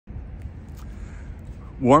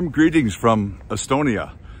Warm greetings from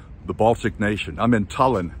Estonia, the Baltic nation. I'm in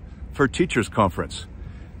Tallinn for a teachers conference.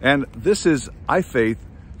 And this is iFaith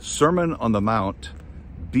Sermon on the Mount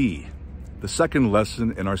B, the second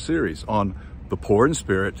lesson in our series on the poor in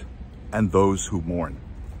spirit and those who mourn.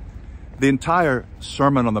 The entire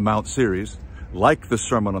Sermon on the Mount series, like the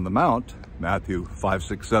Sermon on the Mount, Matthew 5,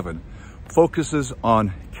 6, 7, focuses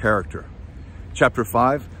on character. Chapter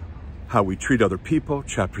 5, how we treat other people.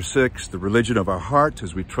 Chapter 6, the religion of our heart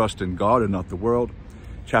as we trust in God and not the world.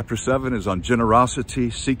 Chapter 7 is on generosity,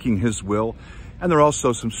 seeking His will. And there are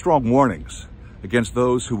also some strong warnings against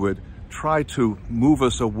those who would try to move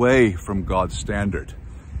us away from God's standard,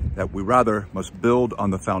 that we rather must build on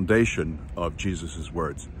the foundation of Jesus'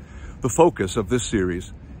 words. The focus of this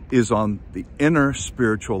series is on the inner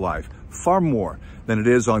spiritual life, far more than it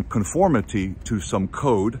is on conformity to some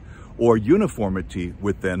code or uniformity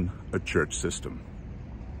within a church system.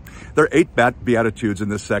 There are 8 Beatitudes in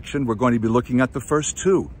this section. We're going to be looking at the first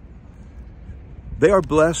 2. They are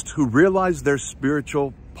blessed who realize their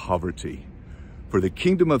spiritual poverty, for the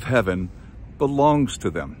kingdom of heaven belongs to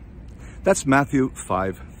them. That's Matthew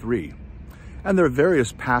 5:3. And there are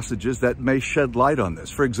various passages that may shed light on this.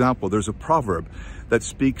 For example, there's a proverb that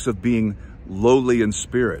speaks of being lowly in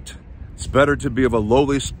spirit. It's better to be of a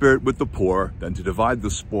lowly spirit with the poor than to divide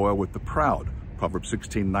the spoil with the proud. Proverbs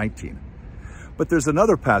 16:19. But there's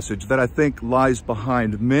another passage that I think lies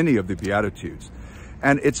behind many of the Beatitudes.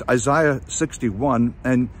 And it's Isaiah 61.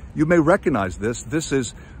 And you may recognize this. This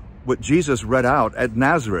is what Jesus read out at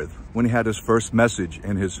Nazareth when he had his first message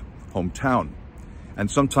in his hometown. And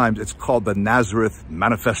sometimes it's called the Nazareth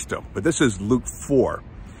Manifesto. But this is Luke 4.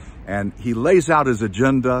 And he lays out his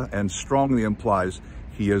agenda and strongly implies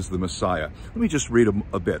he is the Messiah. Let me just read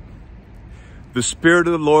a bit. The Spirit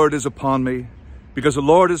of the Lord is upon me, because the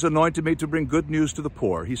Lord has anointed me to bring good news to the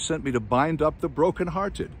poor. He sent me to bind up the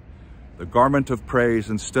brokenhearted, the garment of praise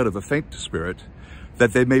instead of a faint spirit,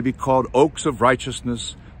 that they may be called oaks of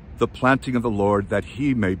righteousness, the planting of the Lord, that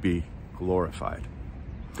he may be glorified.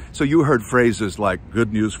 So you heard phrases like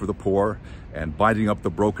good news for the poor and binding up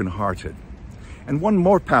the brokenhearted. And one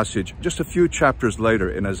more passage, just a few chapters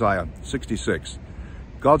later in Isaiah 66,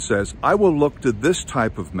 God says, I will look to this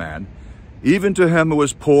type of man, even to him who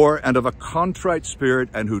is poor and of a contrite spirit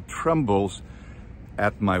and who trembles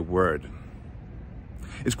at my word.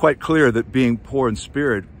 It's quite clear that being poor in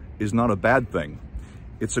spirit is not a bad thing.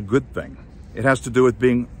 It's a good thing. It has to do with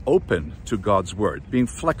being open to God's word, being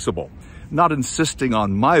flexible, not insisting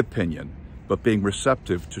on my opinion, but being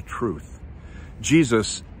receptive to truth.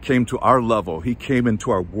 Jesus came to our level. He came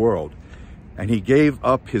into our world, and he gave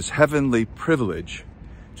up his heavenly privilege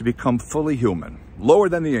to become fully human, lower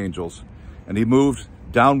than the angels, and he moved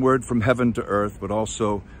downward from heaven to earth, but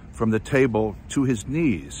also from the table to his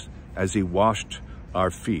knees as he washed our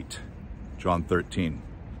feet. John 13.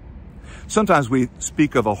 Sometimes we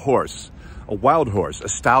speak of a horse, a wild horse, a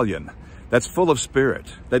stallion, that's full of spirit,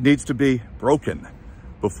 that needs to be broken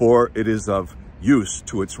before it is of use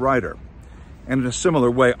to its rider. And in a similar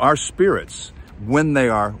way, our spirits, when they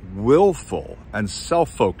are willful and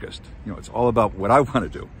self-focused, it's all about what I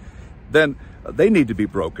want to do, then they need to be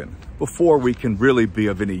broken before we can really be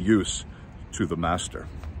of any use to the master.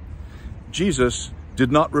 Jesus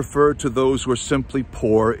did not refer to those who are simply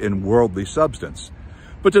poor in worldly substance,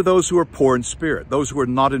 but to those who are poor in spirit, those who are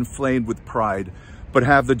not inflamed with pride, but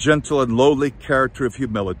have the gentle and lowly character of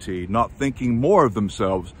humility, not thinking more of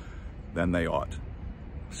themselves than they ought.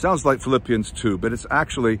 Sounds like Philippians 2, but it's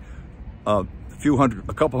actually a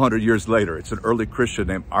couple hundred years later. It's an early Christian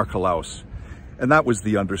named Archelaus, and that was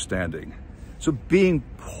the understanding. So being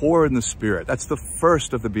poor in the spirit, that's the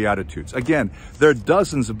first of the Beatitudes. Again, there are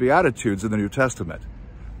dozens of Beatitudes in the New Testament,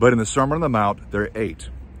 but in the Sermon on the Mount, there are 8.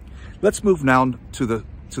 Let's move now to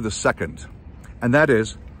the second, and that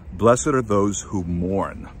is, blessed are those who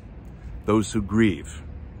mourn, those who grieve,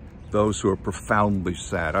 those who are profoundly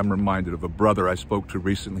sad. I'm reminded of a brother I spoke to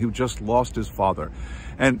recently who just lost his father.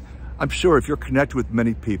 And I'm sure if you're connected with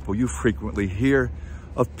many people, you frequently hear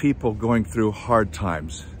of people going through hard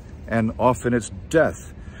times, and often it's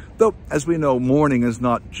death. Though, as we know, mourning is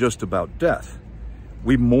not just about death.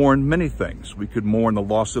 We mourn many things. We could mourn the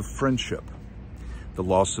loss of friendship, the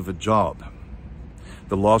loss of a job,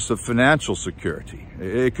 the loss of financial security.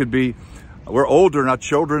 It could be we're older and our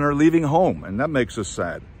children are leaving home, and that makes us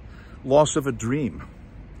sad. Loss of a dream.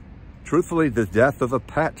 Truthfully, the death of a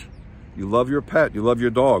pet. You love your pet, you love your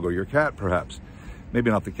dog or your cat perhaps. Maybe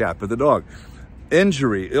not the cat, but the dog.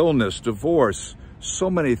 Injury, illness, divorce, so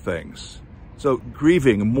many things. So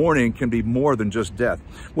grieving, mourning can be more than just death.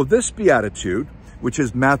 Well, this beatitude, which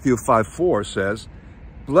is Matthew 5:4, says,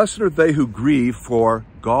 Blessed are they who grieve, for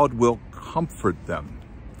God will comfort them.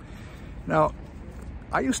 Now,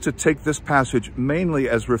 I used to take this passage mainly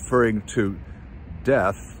as referring to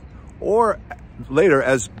death, or later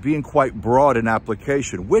as being quite broad in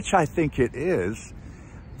application, which I think it is,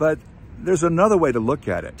 but there's another way to look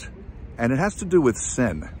at it, and it has to do with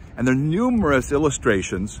sin. And there are numerous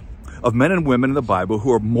illustrations of men and women in the Bible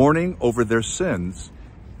who are mourning over their sins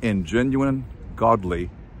in genuine, godly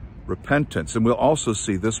repentance. And we'll also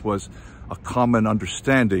see this was a common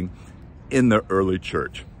understanding in the early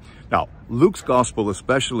church. Now, Luke's gospel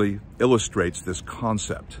especially illustrates this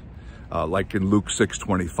concept, like in Luke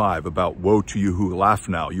 6:25, about woe to you who laugh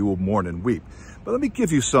now, you will mourn and weep. But let me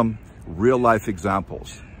give you some real-life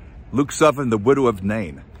examples. Luke 7, the widow of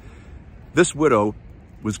Nain. This widow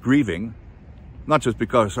was grieving, not just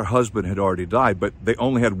because her husband had already died, but they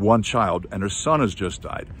only had one child and her son has just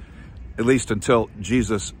died, at least until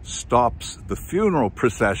Jesus stops the funeral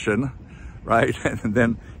procession, right? And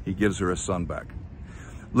then he gives her a son back.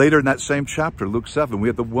 Later in that same chapter, Luke 7, we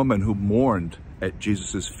have the woman who mourned at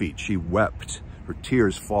Jesus' feet. She wept, her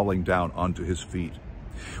tears falling down onto his feet.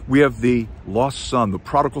 We have the lost son, the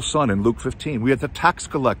prodigal son in Luke 15. We have the tax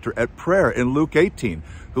collector at prayer in Luke 18,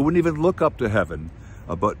 who wouldn't even look up to heaven,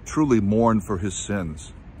 but truly mourned for his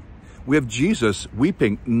sins. We have Jesus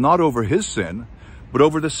weeping not over his sin, but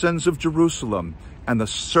over the sins of Jerusalem and the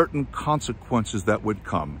certain consequences that would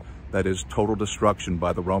come, that is, total destruction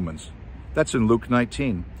by the Romans. That's in Luke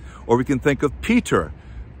 19. Or we can think of Peter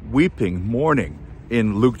weeping, mourning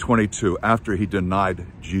in Luke 22 after he denied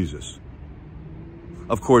Jesus.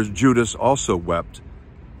 Of course, Judas also wept,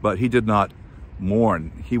 but he did not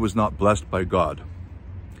mourn. He was not blessed by God.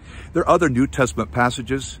 There are other New Testament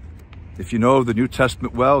passages. If you know the New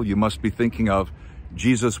Testament well, you must be thinking of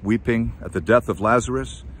Jesus weeping at the death of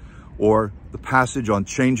Lazarus, or the passage on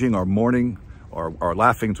changing our mourning or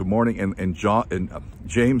laughing to mourning in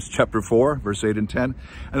James chapter 4, verse 8 and 10.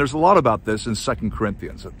 And there's a lot about this in 2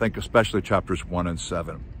 Corinthians, I think especially chapters 1 and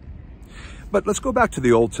 7. But let's go back to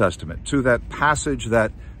the Old Testament, to that passage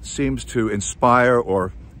that seems to inspire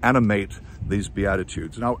or animate these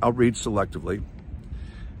Beatitudes. And I'll read selectively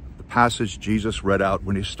the passage Jesus read out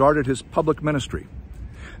when he started his public ministry.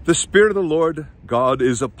 The Spirit of the Lord God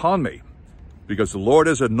is upon me, because the Lord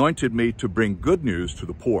has anointed me to bring good news to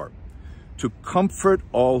the poor, to comfort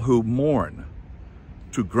all who mourn,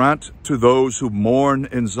 to grant to those who mourn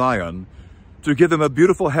in Zion, to give them a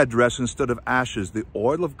beautiful headdress instead of ashes, the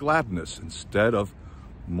oil of gladness instead of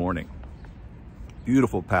mourning.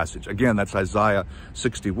 Beautiful passage. Again, that's Isaiah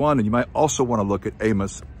 61, and you might also want to look at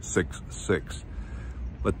Amos 6:6.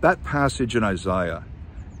 But that passage in Isaiah,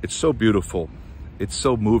 it's so beautiful, it's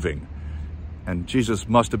so moving, and Jesus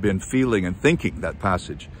must have been feeling and thinking that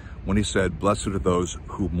passage when he said, "Blessed are those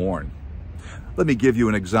who mourn." Let me give you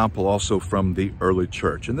an example also from the early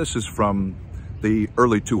church, and this is from the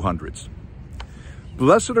early 200s.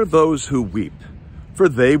 Blessed are those who weep, for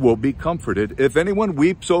they will be comforted. If anyone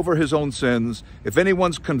weeps over his own sins, if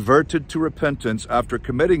anyone's converted to repentance after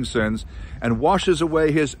committing sins and washes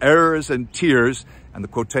away his errors and tears, and the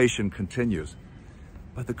quotation continues.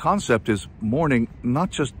 But the concept is mourning not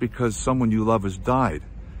just because someone you love has died,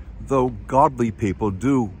 though godly people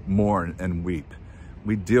do mourn and weep.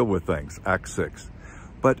 We deal with things, Acts 6.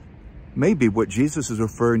 But maybe what Jesus is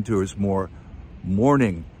referring to is more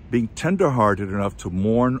mourning, being tenderhearted enough to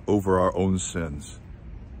mourn over our own sins.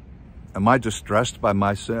 Am I distressed by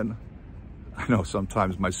my sin? I know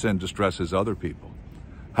sometimes my sin distresses other people.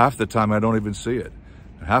 Half the time I don't even see it.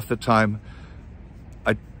 Half the time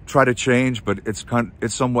I try to change, but it's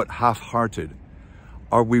somewhat half-hearted.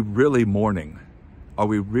 Are we really mourning? Are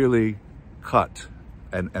we really cut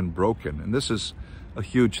and broken? And this is a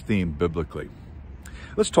huge theme biblically.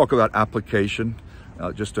 Let's talk about application.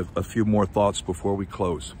 Just a few more thoughts before we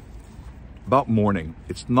close. About mourning.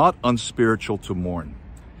 It's not unspiritual to mourn.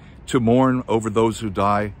 To mourn over those who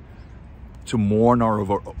die, to mourn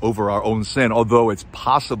over our own sin, although it's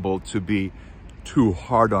possible to be too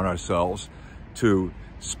hard on ourselves, to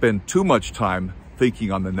spend too much time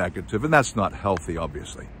thinking on the negative, and that's not healthy,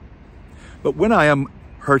 obviously. But when I am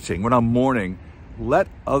hurting, when I'm mourning, let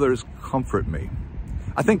others comfort me.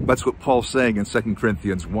 I think that's what Paul's saying in 2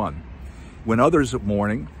 Corinthians 1. When others are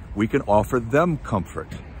mourning, we can offer them comfort.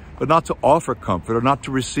 But not to offer comfort or not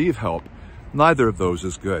to receive help, neither of those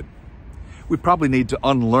is good. We probably need to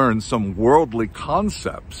unlearn some worldly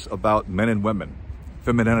concepts about men and women,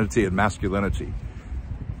 femininity and masculinity.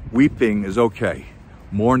 Weeping is okay.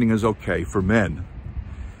 Mourning is okay for men.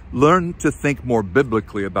 Learn to think more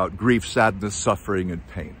biblically about grief, sadness, suffering, and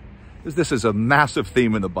pain. This is a massive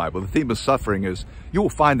theme in the Bible. The theme of suffering is, you will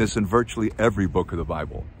find this in virtually every book of the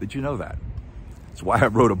Bible. Did you know that? That's why I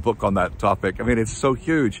wrote a book on that topic. I mean, it's so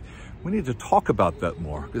huge. We need to talk about that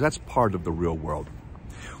more, because that's part of the real world.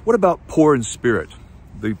 What about poor in spirit?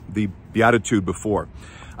 The beatitude before.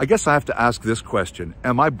 I guess I have to ask this question.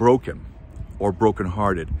 Am I broken or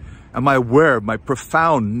brokenhearted? Am I aware of my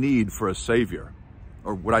profound need for a Savior?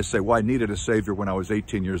 Or would I say, well, I needed a Savior when I was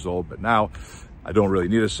 18 years old, but now I don't really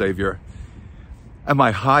need a Savior. Am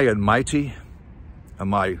I high and mighty?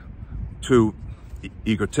 Am I too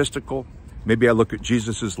egotistical? Maybe I look at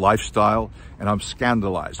Jesus's lifestyle and I'm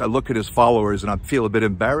scandalized. I look at his followers and I feel a bit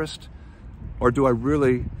embarrassed. Or do I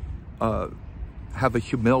really have a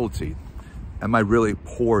humility? Am I really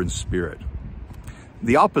poor in spirit?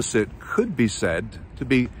 The opposite could be said to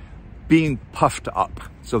be being puffed up.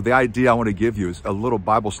 So the idea I want to give you is a little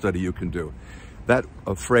Bible study you can do. That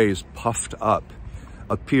phrase, puffed up,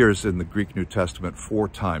 appears in the Greek New Testament 4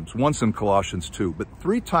 times, once in Colossians 2, but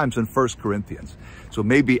 3 times in 1 Corinthians. So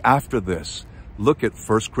maybe after this, look at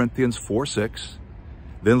 1 Corinthians 4:6,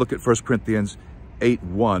 then look at 1 Corinthians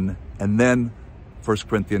 8:1, and then 1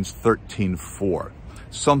 Corinthians 13:4.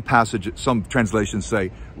 Some translations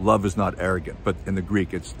say love is not arrogant, but in the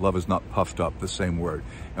Greek it's love is not puffed up, the same word.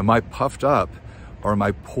 Am I puffed up or am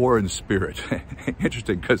I poor in spirit?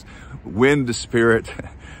 Interesting, because wind, spirit,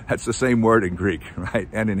 that's the same word in Greek, right?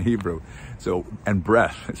 And in Hebrew. So, and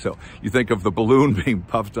breath. So you think of the balloon being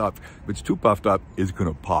puffed up. If it's too puffed up, it's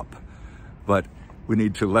going to pop. But we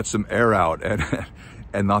need to let some air out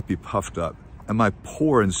and not be puffed up. Am I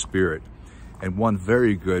poor in spirit? And one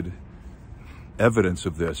very good evidence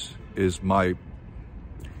of this is my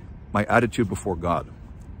attitude before God.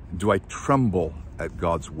 Do I tremble at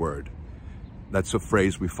God's word? That's a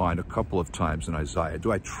phrase we find a couple of times in Isaiah.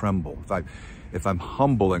 Do I tremble? If I'm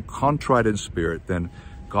humble and contrite in spirit, then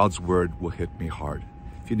God's word will hit me hard.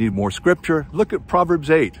 If you need more scripture, look at Proverbs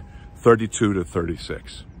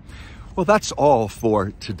 8:32-36. Well, that's all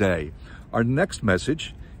for today. Our next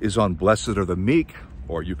message is on blessed are the meek,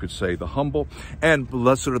 or you could say the humble, and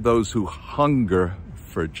blessed are those who hunger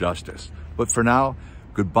for justice. But for now,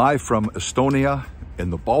 goodbye from Estonia in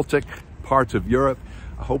the Baltic part of Europe.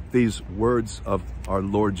 I hope these words of our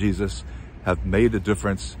Lord Jesus have made a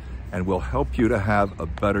difference and will help you to have a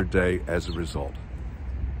better day as a result.